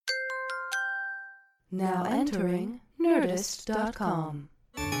Now entering Nerdist.com.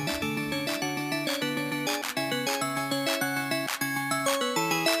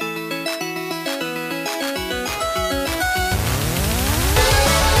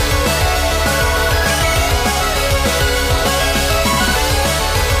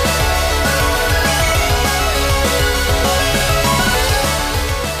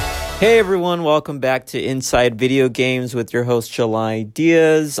 Hey everyone, welcome back to Inside Video Games with your host, Jelai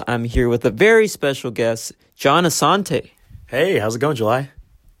Diaz. I'm here with a very special guest, John Asante. Hey, how's it going, Jelai?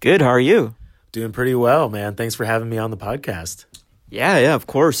 Good, how are you? Doing pretty well, man. Thanks for having me on the podcast. Yeah, of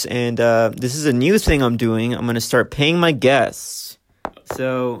course. And this is a new thing I'm doing. I'm going to start paying my guests.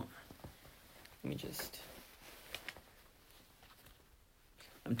 So, let me just...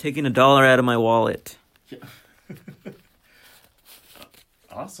 I'm taking $1 out of my wallet. Yeah.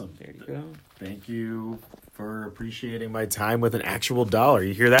 Awesome. There you go. Thank you for appreciating my time with an actual dollar.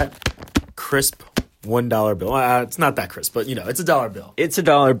 You hear that? Crisp $1 bill. It's not that crisp, but, it's a dollar bill. It's a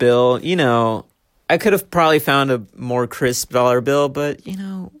dollar bill. I could have probably found a more crisp dollar bill, but,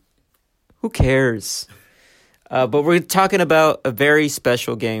 who cares? But we're talking about a very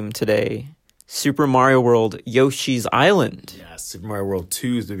special game today. Super Mario World Yoshi's Island. Yeah, Super Mario World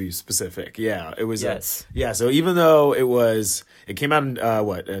 2 to be specific. Yeah, it was. Yes. So even though it came out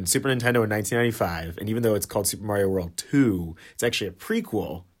in Super Nintendo in 1995, and even though it's called Super Mario World 2, it's actually a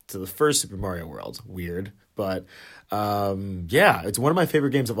prequel to the first Super Mario World. Weird, but it's one of my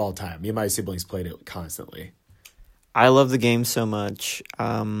favorite games of all time. Me and my siblings played it constantly. I love the game so much.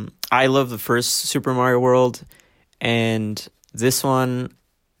 I love the first Super Mario World, and this one,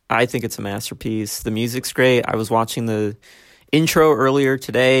 I think it's a masterpiece. The music's great. I was watching the intro earlier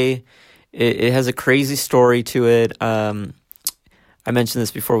today. It has a crazy story to it. I mentioned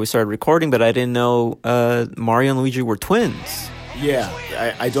this before we started recording, but I didn't know Mario and Luigi were twins. Yeah,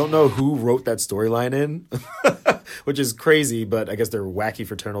 I don't know who wrote that storyline in, which is crazy, but I guess they're wacky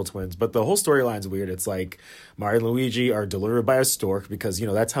fraternal twins. But the whole storyline's weird. It's like Mario and Luigi are delivered by a stork because,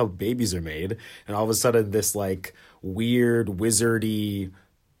 that's how babies are made. And all of a sudden this like weird wizardy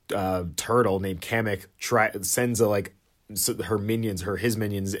turtle named Kamek sends his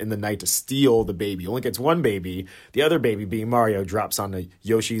minions in the night to steal the baby. Only gets one baby. The other baby, being Mario, drops on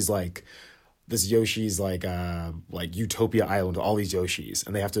Yoshi's Utopia Island with all these Yoshis,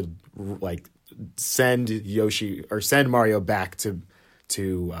 and they have to send Mario back to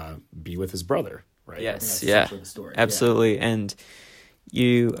be with his brother. Right? Yes. Yeah. The story. Absolutely. Yeah. And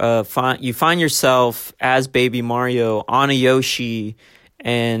you find yourself as baby Mario on a Yoshi.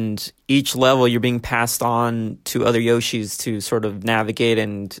 And each level, you're being passed on to other Yoshis to sort of navigate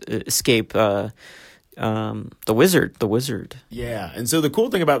and escape the wizard. Yeah, and so the cool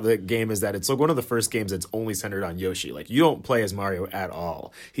thing about the game is that it's like one of the first games that's only centered on Yoshi. Like, you don't play as Mario at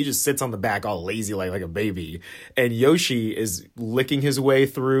all. He just sits on the back all lazy like a baby. And Yoshi is licking his way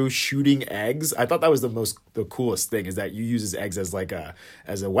through, shooting eggs. I thought that was the coolest thing, is that you use his eggs as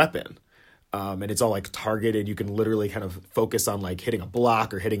a weapon. And it's all targeted. You can literally kind of focus on hitting a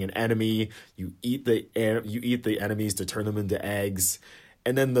block or hitting an enemy. You eat the enemies to turn them into eggs.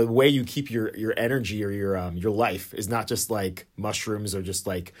 And then the way you keep your energy or your life is not just mushrooms or just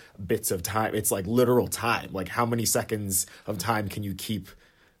bits of time. It's literal time. How many seconds of time can you keep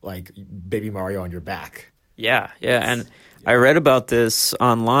baby Mario on your back? Yeah. And I read about this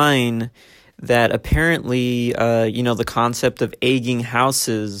online, that apparently, the concept of egging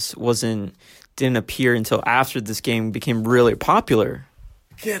houses didn't appear until after this game became really popular.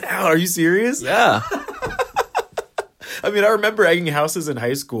 Get out! Are you serious? Yeah. I mean, I remember egging houses in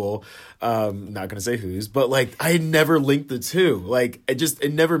high school. Not gonna say whose, but I had never linked the two.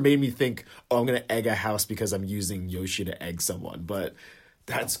 It never made me think, oh, I'm gonna egg a house because I'm using Yoshi to egg someone. But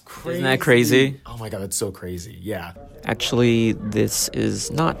that's crazy. Isn't that crazy? Oh my god, that's so crazy. Yeah. Actually, this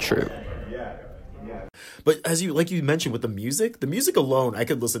is not true. But as you mentioned with the music alone, I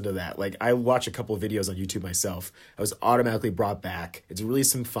could listen to that. I watch a couple of videos on YouTube myself. I was automatically brought back. It's really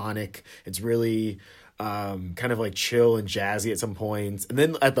symphonic. It's really kind of chill and jazzy at some points. And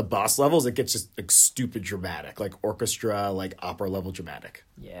then at the boss levels, it gets just stupid dramatic, orchestra, opera level dramatic.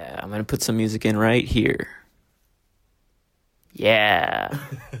 Yeah, I'm going to put some music in right here. Yeah.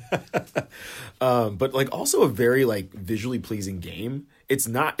 But also a very visually pleasing game. It's a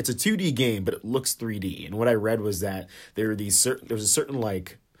 2D game, but it looks 3D. And what I read was that there's a certain I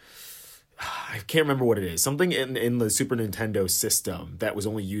can't remember what it is. Something in the Super Nintendo system that was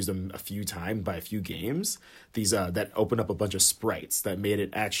only used a few times by a few games. These that opened up a bunch of sprites that made it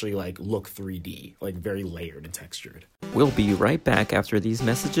actually look 3D, very layered and textured. We'll be right back after these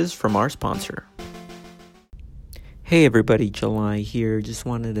messages from our sponsor. Hey everybody, July here. Just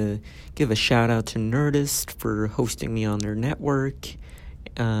wanted to give a shout out to Nerdist for hosting me on their network.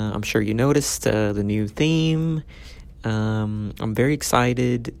 I'm sure you noticed the new theme. I'm very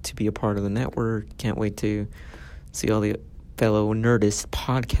excited to be a part of the network. Can't wait to see all the fellow Nerdist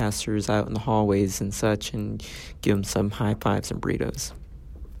podcasters out in the hallways and such and give them some high fives and burritos.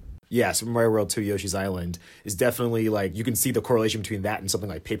 Yeah, Super Mario World 2 Yoshi's Island is definitely like, you can see the correlation between that and something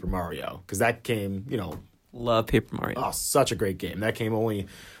like Paper Mario, because that came, Love Paper Mario. oh, such a great game. That came only,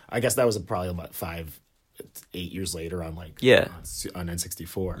 I guess that was probably about 8 years later on on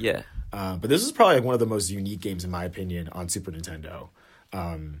N64. Yeah. But this is probably like one of the most unique games, in my opinion, on Super Nintendo.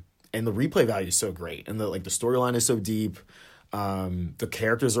 And the replay value is so great, and the storyline is so deep. The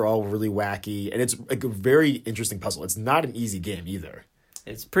characters are all really wacky, and it's like a very interesting puzzle. It's not an easy game either.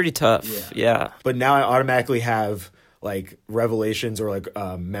 It's pretty tough. Yeah. But now I automatically have like revelations or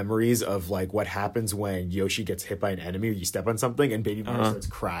memories of like what happens when Yoshi gets hit by an enemy or you step on something and Baby Mario starts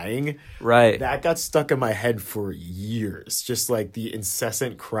crying. Right. That got stuck in my head for years, just like the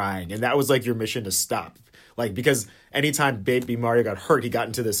incessant crying. And that was like your mission to stop. Like, because anytime Baby Mario got hurt, he got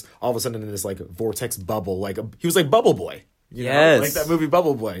into this, all of a sudden, in this like vortex bubble. He was like Bubble Boy. You know? Like that movie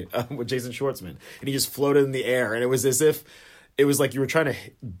Bubble Boy with Jason Schwartzman. And he just floated in the air. And it was as if it was like you were trying to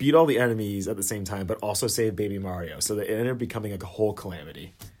beat all the enemies at the same time, but also save Baby Mario. So that it ended up becoming like a whole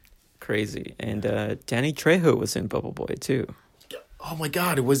calamity. Crazy. And Danny Trejo was in Bubble Boy, too. Oh my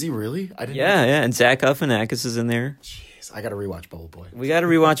God, was he really? I didn't know. Yeah. And Zach Galifianakis is in there. Jeez, I got to rewatch Bubble Boy. We got to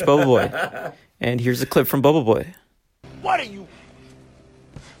rewatch Bubble Boy. And here's a clip from Bubble Boy. What are you?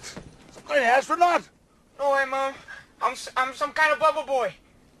 An astronaut? No, I'm some kind of bubble boy.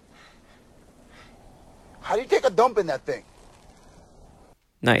 How do you take a dump in that thing?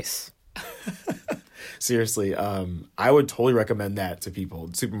 Nice. Seriously, I would totally recommend that to people.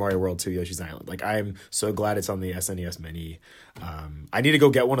 Super Mario World 2 Yoshi's Island. Like, I'm so glad it's on the SNES Mini. I need to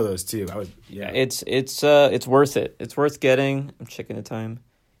go get one of those too. It's worth it. It's worth getting. I'm checking the time.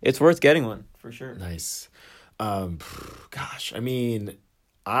 It's worth getting one for sure. Nice. Gosh, I mean,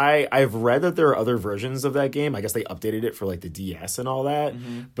 I've read that there are other versions of that game. I guess they updated it for like the DS and all that.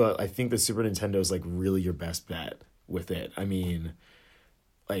 Mm-hmm. But I think the Super Nintendo is like really your best bet with it. I mean,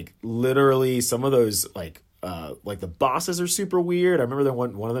 like literally some of those like the bosses are super weird. I remember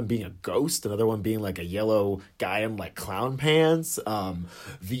one of them being a ghost, another one being like a yellow guy in like clown pants.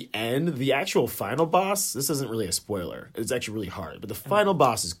 The actual final boss, this isn't really a spoiler. It's actually really hard, but the final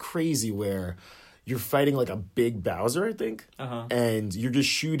boss is crazy where you're fighting like a big Bowser, I think, and you're just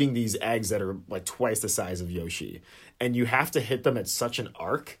shooting these eggs that are like twice the size of Yoshi, and you have to hit them at such an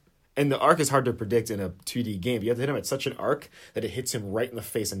arc. And the arc is hard to predict in a 2D game. You have to hit him at such an arc that it hits him right in the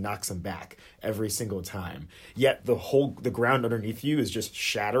face and knocks him back every single time. Yet the ground underneath you is just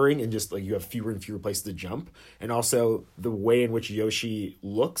shattering, and just like you have fewer and fewer places to jump. And also the way in which Yoshi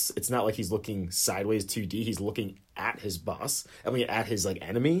looks, it's not like he's looking sideways 2D. He's looking at his boss, at his like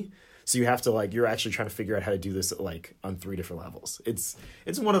enemy. So you have to like, you're actually trying to figure out how to do this like on 3 different levels. It's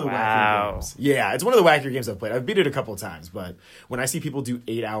one of the wackier games. Yeah, it's one of the wackier games I've played. I've beat it a couple of times, but when I see people do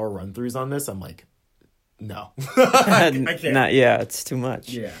 8-hour run-throughs on this, I'm like, no. I can't. It's too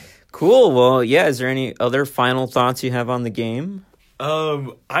much. Yeah. Cool. Well, yeah, is there any other final thoughts you have on the game?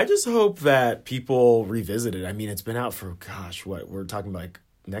 I just hope that people revisit it. I mean, it's been out for, what? We're talking about like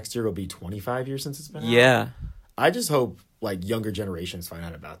next year will be 25 years since it's been out. Yeah. I just hope like younger generations find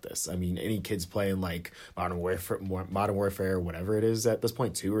out about this. I mean, any kids playing like Modern Warfare, whatever it is at this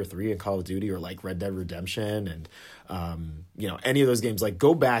point, 2 or 3 in Call of Duty, or like Red Dead Redemption, and any of those games, like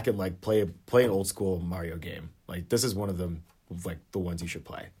go back and like play an old school Mario game. Like this is one of them, like the ones you should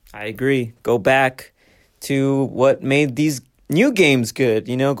play. I agree. Go back to what made these new games good.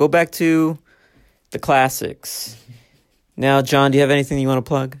 Go back to the classics. Now, John, do you have anything you want to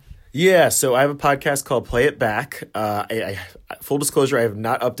plug? Yeah, so I have a podcast called Play It Back. Full disclosure, I have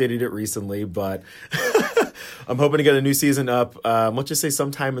not updated it recently, but I'm hoping to get a new season up. Let's just say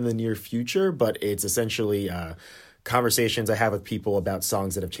sometime in the near future, but it's essentially conversations I have with people about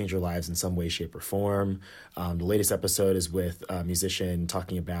songs that have changed their lives in some way, shape, or form. The latest episode is with a musician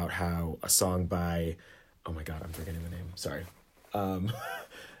talking about how a song by, oh my God, I'm forgetting the name. Sorry.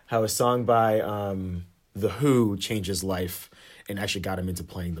 How a song by The Who changed his life and actually got him into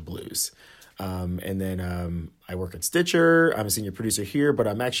playing the blues. And then I work at Stitcher. I'm a senior producer here, but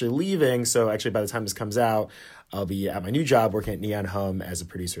I'm actually leaving. So actually by the time this comes out, I'll be at my new job working at Neon Hum as a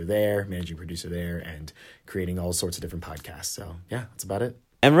producer there, managing producer there, and creating all sorts of different podcasts. So yeah, that's about it.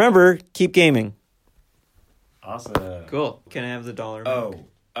 And remember, keep gaming. Awesome. Cool. Can I have the dollar?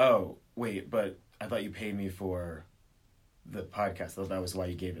 Oh, wait, but I thought you paid me for the podcast. That was why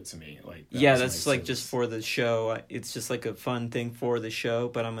you gave it to me. Like, Yeah, was that's my like just service. for the show. It's just like a fun thing for the show,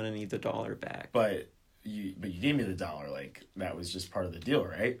 but I'm gonna need the $1 back. But you gave me the $1. Like, that was just part of the deal,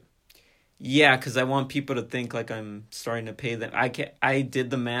 right? Yeah, because I want people to think like I'm starting to pay them. I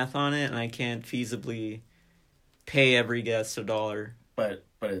did the math on it, and I can't feasibly pay every guest $1. But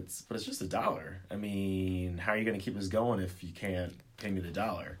it's just $1. I mean, how are you going to keep us going if you can't pay me the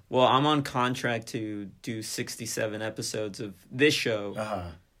 $1? Well, I'm on contract to do 67 episodes of this show.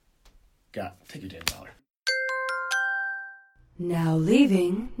 Take your damn $1. Now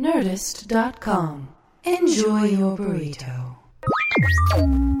leaving Nerdist.com. Enjoy your burrito.